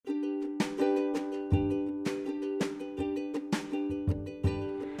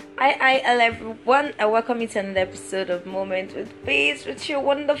Hello everyone. I welcome you to another episode of Moment with Peace with your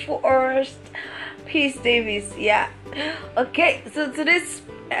wonderful host, Peace Davis. Yeah. Okay, so today's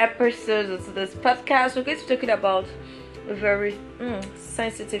episode, to this podcast, we're going to be talking about a very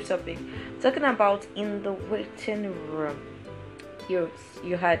sensitive topic. Talking about in the waiting room. You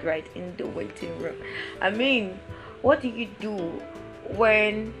heard right, in the waiting room. I mean, what do you do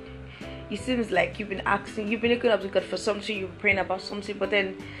when it seems like you've been looking up to God for something, you're praying about something, but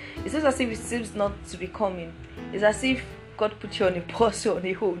then it seems as if it seems not to be coming. It's as if God put you on a pause or on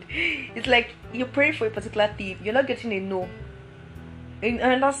a hold. It's like you're praying for a particular thing, you're not getting a no. In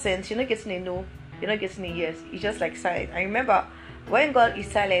another sense, you're not getting a no, you're not getting a yes. It's just like silent. I remember when God is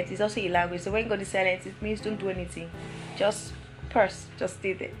silent, it's also a language. So when God is silent, it means don't do anything. Just purse, just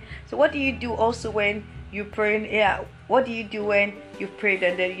stay there. So what do you do also when you pray? Yeah, what do you do when you prayed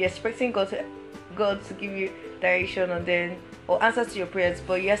and then you're expecting God to give you direction and then or answers to your prayers,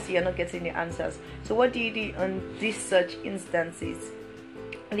 but yes, you're not getting the answers. So what do you do on these such instances?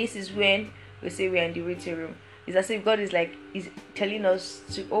 And this is when we say we're in the waiting room. It's as if God is telling us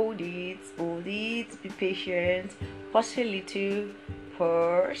to hold it, be patient, pause a little,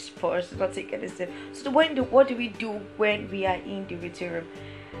 pause, not take any step. So what do we do when we are in the waiting room?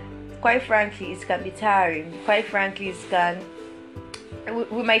 Quite frankly, it can be tiring. Quite frankly,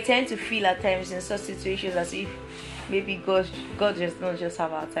 we might tend to feel at times in such situations as if maybe God just not just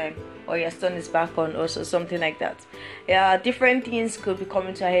have our time, or He has turned His back on us, or something like that. Yeah, different things could be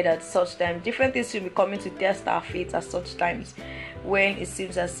coming to our head at such times. Different things will be coming to test our faith at such times when it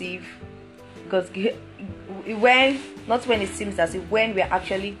seems as if when we're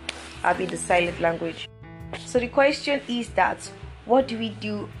actually having the silent language. So the question is that what do we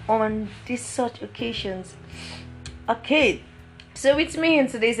do on these such occasions? Okay, so with me in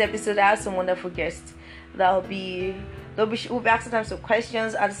today's episode, I have some wonderful guests we'll be asking them some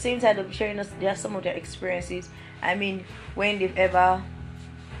questions. At the same time, they'll be sharing us some of their experiences. I mean, when they've ever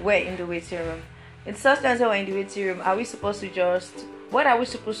were in the waiting room. In such times when we're in the waiting room, what are we supposed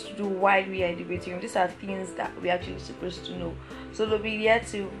to do while we are in the waiting room? These are things that we're actually supposed to know. So they'll be here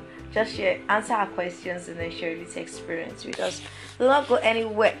to just answer our questions and then share this experience with us. Do not go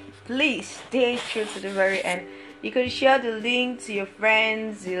anywhere. Please stay true to the very end. You can share the link to your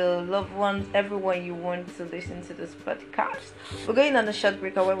friends, your loved ones, everyone you want to listen to this podcast. We're going on a short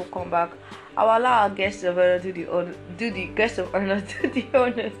break, and when we come back, I'll allow our guests of honor do the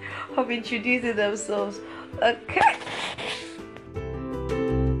honors of introducing themselves. Okay.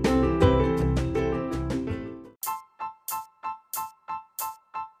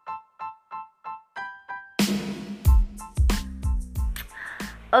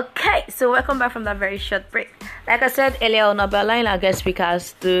 Okay, so welcome back from that very short break. Like I said earlier on, I'll be allowing our guest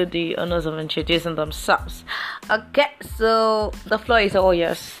speakers to the honors of introducing themselves. Okay, so the floor is all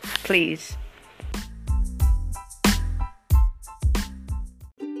yours, please.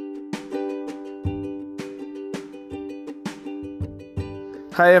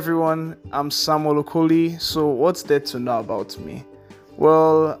 Hi everyone, I'm Samuel Okoli. So what's there to know about me?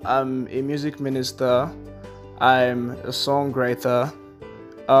 Well, I'm a music minister, I'm a songwriter,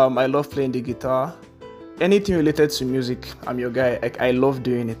 I love playing the guitar. Anything related to music, I'm your guy. I love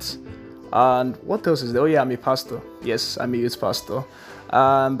doing it. And what else is there? Oh yeah, I'm a pastor. Yes, I'm a youth pastor.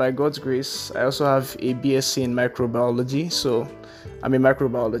 And by God's grace, I also have a BSc in microbiology. So I'm a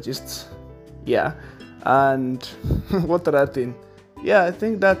microbiologist. Yeah. And what other thing? Yeah, I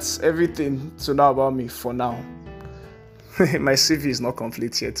think that's everything to know about me for now. My CV is not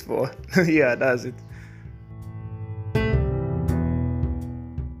complete yet, but yeah, that's it.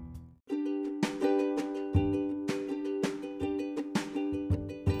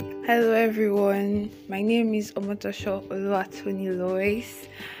 Hello everyone, my name is Omotosho Oluwatoni Lois.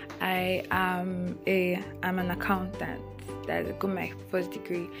 I'm an accountant. I got my first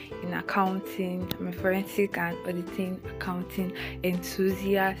degree in accounting. I'm a forensic and auditing accounting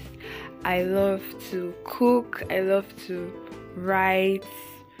enthusiast. I love to cook. I love to write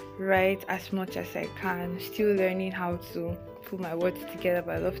as much as I can. Still learning how to put my words together,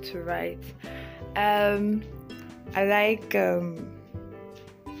 but I love to write. I like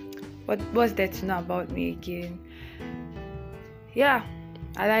what's there to know about me again? Yeah,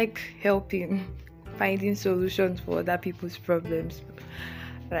 I like helping, finding solutions for other people's problems,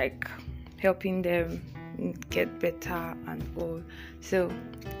 like helping them get better and all. So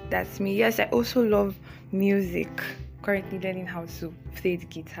that's me. Yes, I also love music. Currently learning how to play the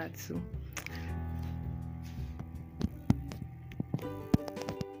guitar too.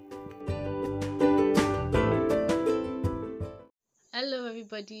 Hello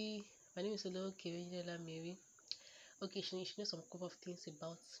everybody, my name is Oloke Mary. Okay, she knows some couple of things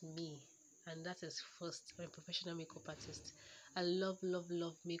about me, and that is first, I'm a professional makeup artist. I love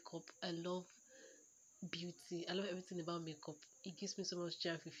makeup. I love beauty. I love everything about makeup. It gives me so much joy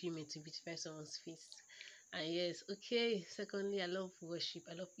and fulfillment to beautify someone's face. And yes, okay. Secondly, I love worship.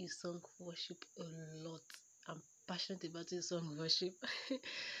 I love song worship a lot. I'm passionate about song worship.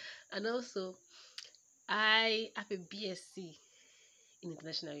 And also, I have a BSc in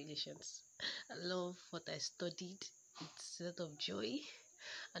international relations. I love what I studied. It's a lot of joy.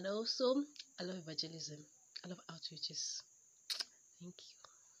 And also, I love evangelism. I love outreaches. Thank you.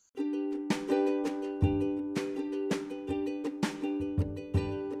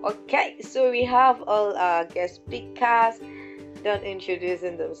 Okay, so we have all our guest speakers done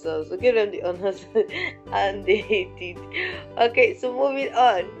introducing themselves. We'll give them the honors and they did. Okay, so moving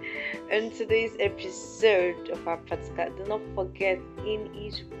on. In today's episode of our podcast, do not forget in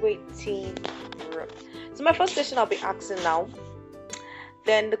his waiting room. So my first question I'll be asking now.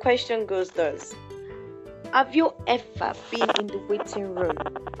 Then the question goes thus: have you ever been in the waiting room?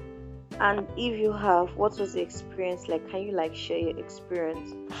 And if you have, what was the experience like? Can you share your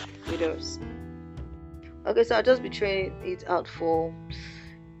experience with us? Okay, so I'll just be trying it out for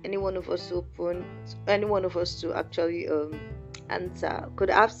any one of us to actually answer. Could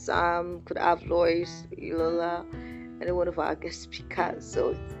have Sam, could have Lois, Ilola, any one of our guest speakers.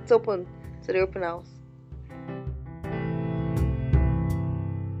 So it's open to the open house.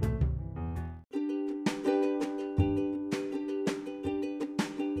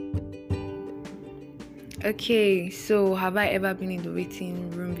 Okay, so have I ever been in the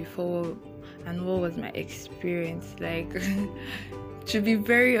waiting room before, and what was my experience like? To be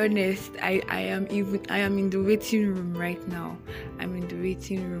very honest, I am in the waiting room right now. I'm in the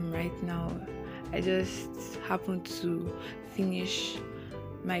waiting room right now. I just happened to finish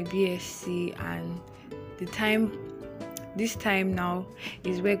my BSc, and this time now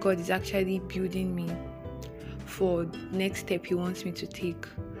is where God is actually building me for next step He wants me to take.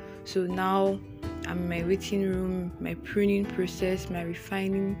 So now I'm in my waiting room, my pruning process, my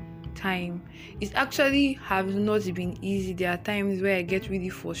refining time. It actually has not been easy. There are times where I get really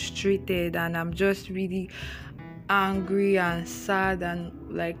frustrated and I'm just really angry and sad and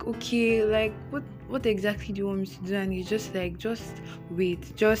okay, what exactly do you want me to do? And it's just just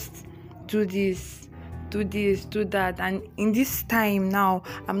wait, just do this, do that. And in this time now,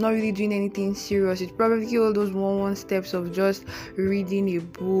 I'm not really doing anything serious. It's probably all those one steps of just reading a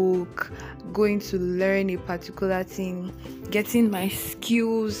book, going to learn a particular thing, getting my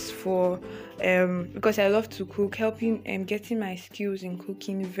skills for because I love to cook, helping getting my skills in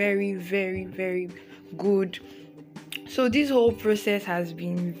cooking very, very, very good. So this whole process has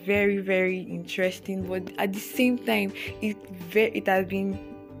been very, very interesting, but at the same time it has been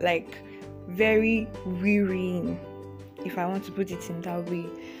very wearying, if I want to put it in that way.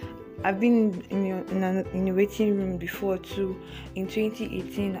 I've been in a waiting room before too. In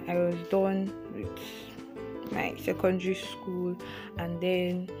 2018, I was done with my secondary school, and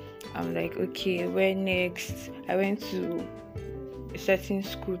then I'm like, okay, where next? I went to a certain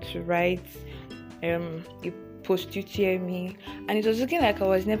school to write a post-UTME, and it was looking like I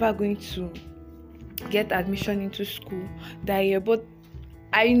was never going to get admission into school that year, but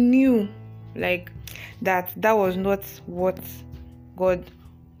I knew that was not what God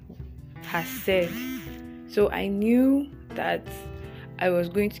has said. So I knew that I was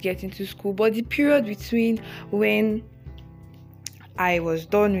going to get into school, but the period between when I was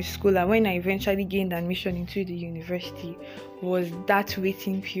done with school and when I eventually gained admission into the university was that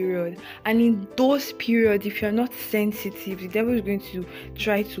waiting period. And in those periods, if you're not sensitive, the devil is going to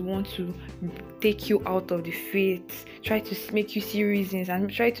try to want to take you out of the faith, try to make you see reasons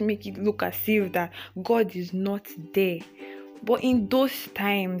and try to make it look as if that God is not there. But in those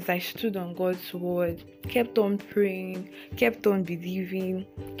times, I stood on God's word, kept on praying, kept on believing,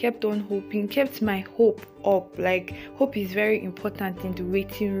 kept on hoping, kept my hope up. Hope is very important in the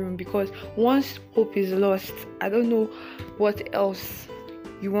waiting room, because once hope is lost, I don't know what else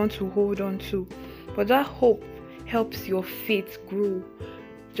you want to hold on to. But that hope helps your faith grow.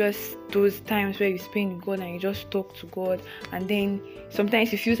 Just those times where you spend with God and you just talk to God, and then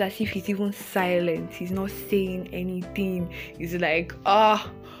sometimes it feels as if He's even silent. He's not saying anything. He's like, what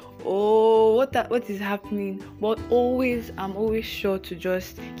is happening? But I'm always sure to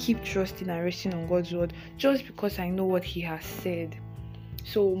just keep trusting and resting on God's word, just because I know what He has said.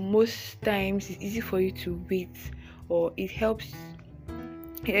 So most times it's easy for you to wait, or it helps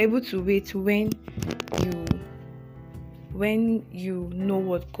you're able to wait when you know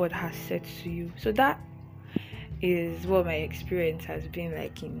what God has said to you. So that is what my experience has been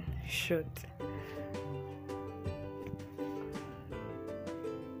like in short.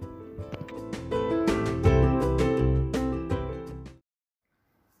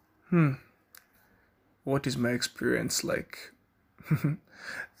 What is my experience like?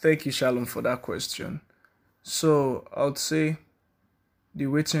 Thank you, Shalom, for that question. So I would say the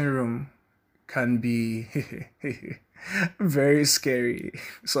waiting room can be very scary.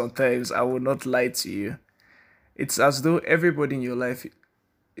 Sometimes I will not lie to you. It's as though everybody in your life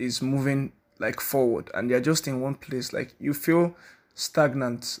is moving like forward and you're just in one place. Like you feel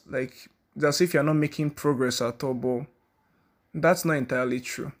stagnant. Like it's as if you're not making progress at all. But that's not entirely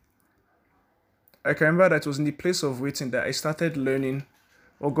true. I can remember that it was in the place of waiting that I started learning,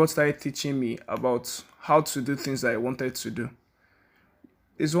 or God started teaching me about how to do things that I wanted to do.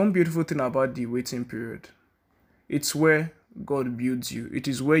 There's one beautiful thing about the waiting period. It's where God builds you. It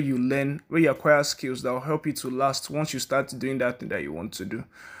is where you learn, where you acquire skills that will help you to last once you start doing that thing that you want to do.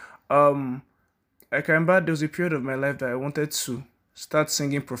 I can remember there was a period of my life that I wanted to start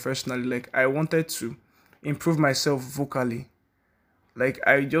singing professionally. Like I wanted to improve myself vocally. Like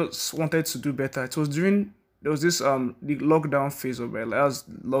I just wanted to do better. It was during there was this the lockdown phase of my last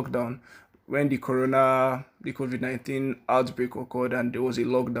lockdown when the COVID-19 outbreak occurred and there was a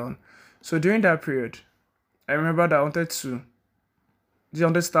lockdown. So during that period, I remember that I wanted to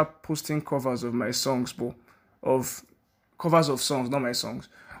start posting covers of my songs, but of covers of songs, not my songs.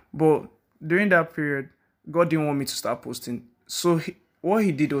 But during that period, God didn't want me to start posting. So what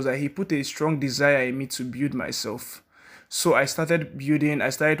he did was that he put a strong desire in me to build myself. So I started building,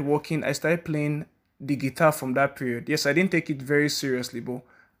 I started working, I started playing the guitar from that period. Yes, I didn't take it very seriously, but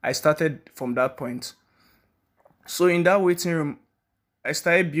I started from that point. So in that waiting room, I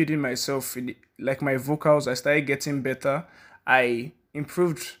started building myself, like my vocals, I started getting better. I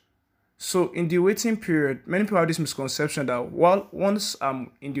improved. So in the waiting period, many people have this misconception that once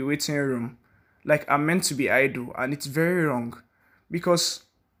I'm in the waiting room, like I'm meant to be idle, and it's very wrong. Because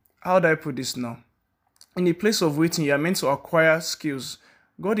how do I put this now? In the place of waiting, you are meant to acquire skills.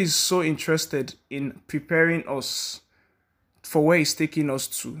 God is so interested in preparing us for where He's taking us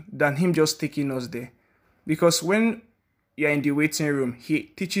to than Him just taking us there. Because when you're in the waiting room, He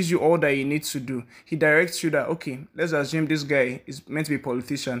teaches you all that you need to do. He directs you that, okay, let's assume this guy is meant to be a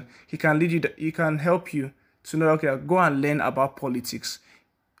politician. He can lead you, he can help you to know, okay, go and learn about politics.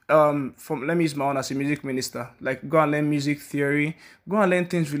 Let me use my own as a music minister. Like, go and learn music theory, go and learn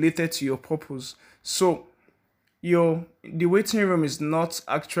things related to your purpose. So, the waiting room is not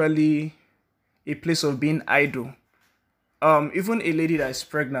actually a place of being idle. Even a lady that is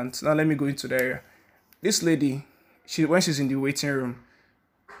pregnant. Now, let me go into the area. This lady, when she's in the waiting room,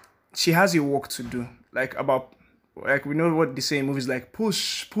 she has a work to do. Like we know what they say in movies, like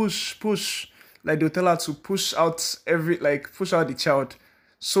push, push, push. Like they'll tell her to push out the child.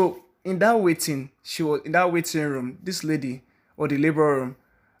 So in that waiting room, this lady, or the labor room,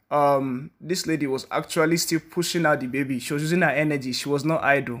 this lady was actually still pushing out the baby. She was using her energy. She was not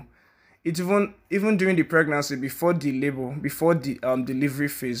idle. It even during the pregnancy, before the labor, before the delivery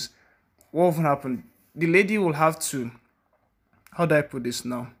phase, what often happened? The lady will have to, how do I put this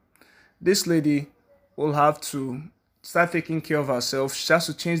now? This lady will have to start taking care of herself. She has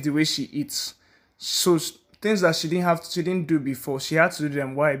to change the way she eats. So things that she didn't do before, she had to do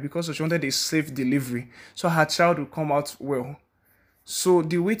them. Why? Because she wanted a safe delivery, so her child would come out well. So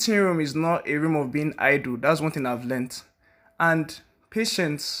the waiting room is not a room of being idle. That's one thing I've learned. And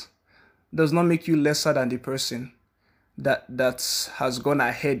patience does not make you lesser than the person that has gone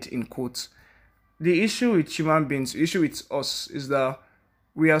ahead, in quotes. The issue with human beings, the issue with us, is that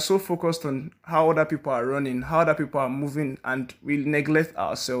we are so focused on how other people are running, how other people are moving, and we neglect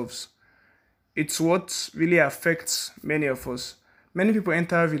ourselves. It's what really affects many of us. Many people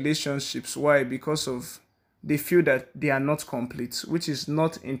enter relationships. Why? Because they feel that they are not complete, which is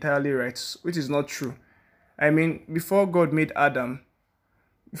not entirely right, which is not true. I mean, before God made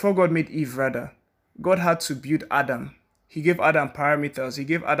Eve rather, God had to build Adam. He gave Adam parameters. He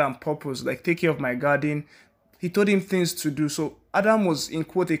gave Adam purpose, like take care of my garden. He told him things to do. So Adam was, in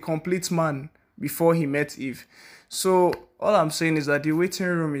quote, a complete man before he met Eve. So all I'm saying is that the waiting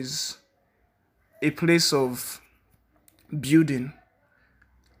room is a place of building.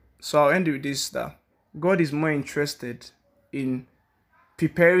 So I'll end with this, that God is more interested in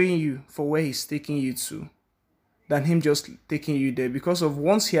preparing you for where He's taking you to than Him just taking you there. Because of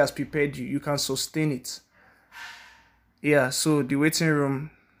once He has prepared you, you can sustain it. Yeah, so the waiting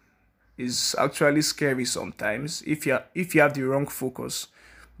room is actually scary sometimes if you have the wrong focus.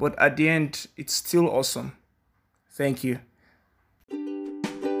 But at the end, it's still awesome. Thank you.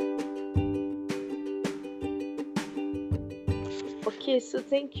 Okay, so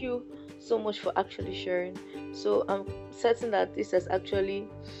thank you so much for actually sharing. So I'm certain that this has actually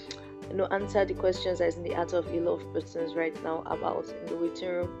answer the questions that is in the heart of a lot of persons right now about in the waiting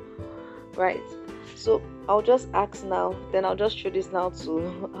room, right? So I'll just ask now, then I'll just show this now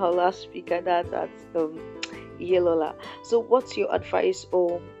to our last speaker, that's Yelola. So what's your advice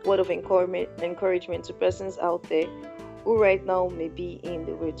or word of encouragement to persons out there who right now may be in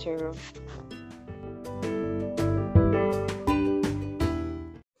the waiting room?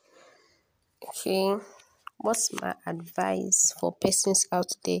 Okay, what's my advice for persons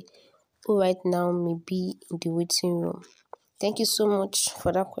out there who right now may be in the waiting room? Thank you so much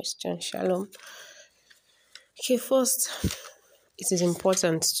for that question, Shalom. Okay, first, it is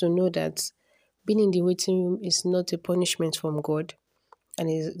important to know that being in the waiting room is not a punishment from God, and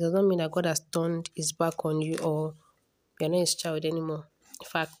it does not mean that God has turned his back on you or you're not his child anymore. In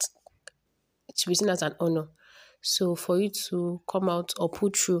fact, it should be seen as an honor. So for you to come out or pull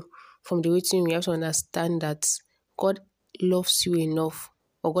through from the waiting room, you have to understand that God loves you enough,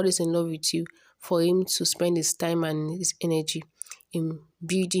 or God is in love with you, for him to spend his time and his energy in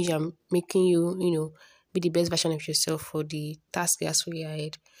building and making you, be the best version of yourself for the task that's for you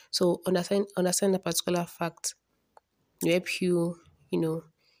ahead. So understand that particular fact will help you,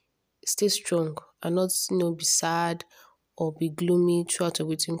 stay strong and not, be sad or be gloomy throughout the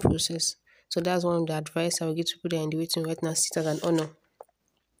waiting process. So that's one of the advice I will give to people that are in the waiting right now. See it as an honor.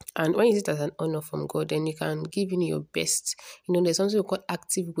 And when you see it as an honor from God, then you can give in your best. There's something we call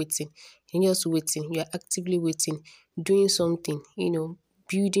active waiting. You're not just waiting, you're actively waiting, doing something,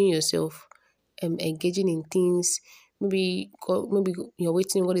 building yourself, engaging in things. Maybe you're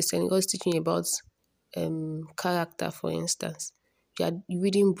waiting, God is teaching you about character, for instance. You are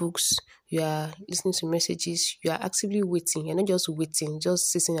reading books, you are listening to messages, you are actively waiting. You're not just waiting,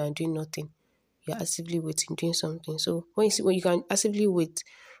 just sitting and doing nothing. You're actively waiting, doing something. So when you can actively wait,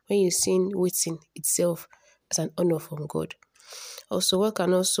 when you're seeing waiting itself as an honor from God. Also,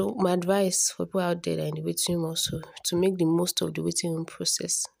 my advice for people out there that are in the waiting room also, to make the most of the waiting room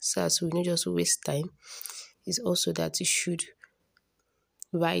process, so as we not just waste time, is also that you should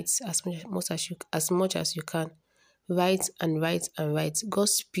write as much as you can. Write and write and write. God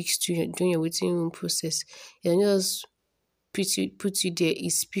speaks to you during your waiting room process. He doesn't just put you there. He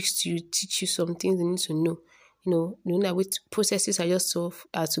speaks to you, teach you some things you need to know. That with processes are just to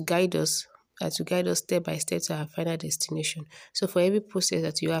guide us, step by step to our final destination. So for every process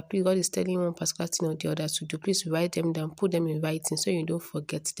that you are, please, God is telling you one particular thing or the other to do. Please write them down, put them in writing so you don't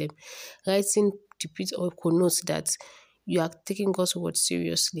forget them. Writing depicts or connotes that you are taking God's word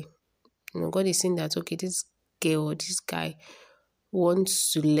seriously. God is saying that, okay, this girl or this guy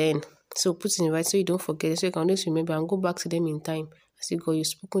wants to learn. So put it in right so you don't forget it. So you can always remember and go back to them in time. I say, God, you've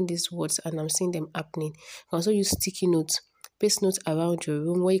spoken these words and I'm seeing them happening. You can also use sticky notes, paste notes around your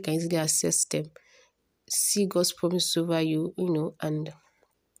room where you can easily access them. See God's promises over you, and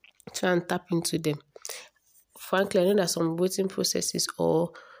try and tap into them. Frankly, I know that some waiting processes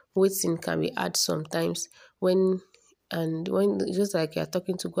or waiting can be hard sometimes when just like you're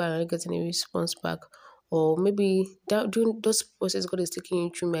talking to God and not getting a response back, or maybe during those processes God is taking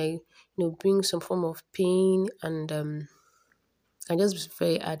you through may bring some form of pain and just be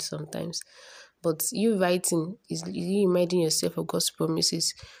very hard sometimes. But you writing is you reminding yourself of God's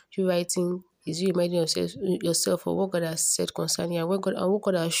promises. You writing is you reminding yourself of what God has said concerning you and what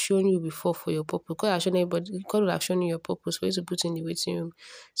God has shown you before for your purpose. God will have shown you your purpose for you to put in the waiting room.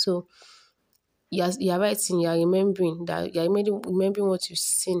 So you're writing, you're remembering that you're remembering what you've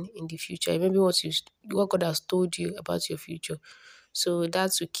seen in the future, remembering what God has told you about your future. So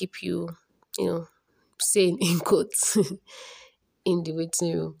that will keep you, sane in quotes in the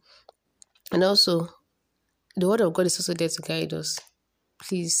waiting room. And also, the word of God is also there to guide us.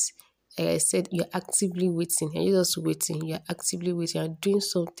 Please, like I said, you're actively waiting. You're just waiting. You're actively waiting. You're doing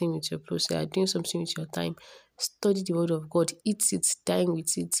something with your process. You're doing something with your time. Study the word of God. Eat it. Dine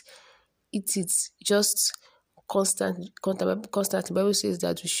with it. Eat it. Just constant. The Bible says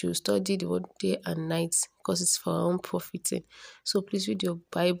that we should study the word day and night because it's for our own profiting. So please read your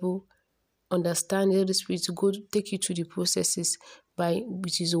Bible. Understand the Holy Spirit to go take you through the processes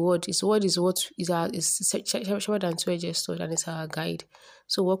with His word. His word is what is sharper than two-edged sword, and it's our guide.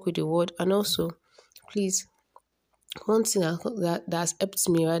 So work with the word, and also, please, one thing that has helped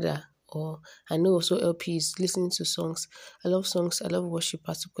me or I know also help you is listening to songs. I love songs. I love worship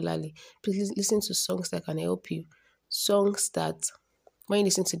particularly. Please listen to songs that can help you. Songs that when you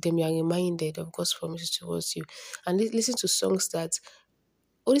listen to them, you are reminded of God's promises towards you, and listen to songs that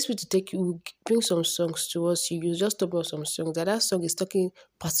Holy Spirit will bring some songs towards you. You just talk about some songs. That song is talking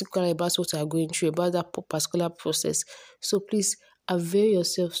particularly about what you are going through, about that particular process. So please avail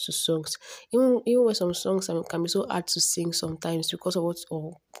yourselves to songs. Even when some songs can be so hard to sing sometimes because of what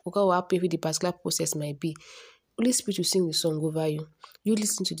or because of how painful the particular process might be. Holy Spirit will sing the song over you. You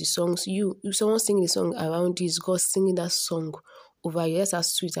listen to the songs. You someone singing the song around you is God singing that song over you. That's how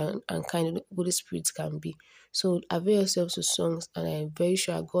sweet and kind the Holy Spirit can be. So avail yourselves to songs, and I'm very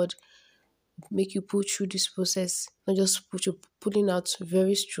sure God make you pull through this process, not just put you pulling out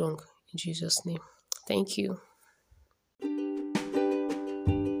very strong in Jesus' name. Thank you.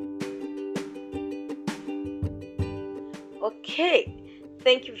 Okay,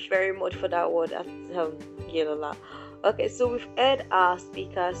 thank you very much for that word, Yelola. Okay, so we've heard our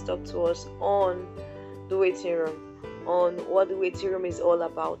speakers talk to us on the waiting room, on what the waiting room is all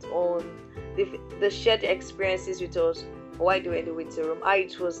about, on the shared experiences with us while they were in the waiting room, how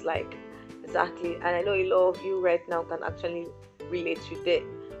it was like exactly. And I know a lot of you right now can actually relate with it,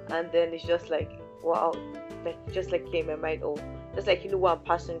 and then it's just like wow, like just like came in my mind, or just like what I'm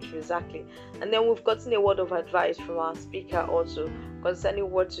passing through exactly. And then we've gotten a word of advice from our speaker also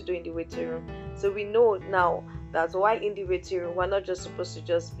concerning what to do in the waiting room. So we know now that while in the waiting room, we're not just supposed to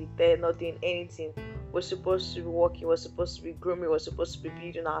just be there not doing anything. We're supposed to be working, we're supposed to be grooming, we're supposed to be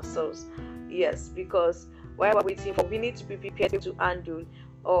building ourselves. Yes, because while we're waiting for, we need to be prepared to handle,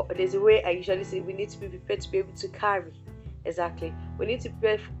 or there's a way I usually say we need to be prepared to be able to carry. Exactly, we need to be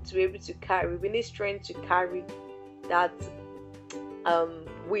prepared to be able to carry. We need strength to carry that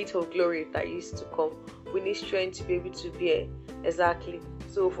weight of glory that used to come. We need strength to be able to bear. Exactly.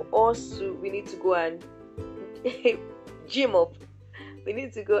 So for us to, we need to go and gym up. We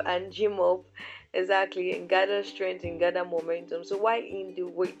need to go and gym up. Exactly, and gather strength and gather momentum. So while in the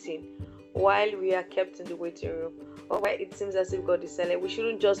waiting, while we are kept in the waiting room, or while it seems as if God is silent, we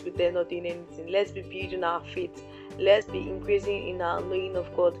shouldn't just be there not doing anything. Let's be building our faith. Let's be increasing in our knowing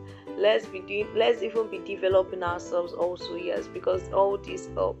of God. Let's even be developing ourselves also, yes, because all this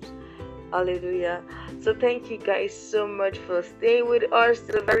helps. Hallelujah. So thank you guys so much for staying with us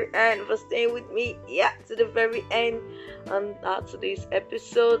to the very end, for staying with me, to the very end on today's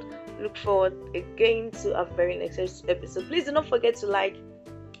episode. Look forward again to our very next episode. Please do not forget to like,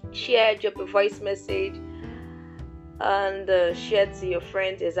 share, drop a voice message, and share to your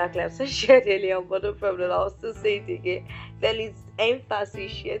friends. Exactly, I've said shared earlier, but no problem, I'll still say it again. Then it's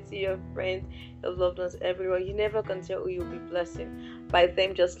emphasis, share to your friends, your loved ones, everyone. You never can tell who you'll be blessing by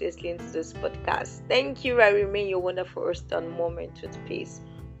them just listening to this podcast. Thank you. I remain your wonderful host on Moment with Peace.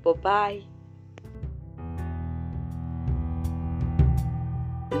 Bye bye.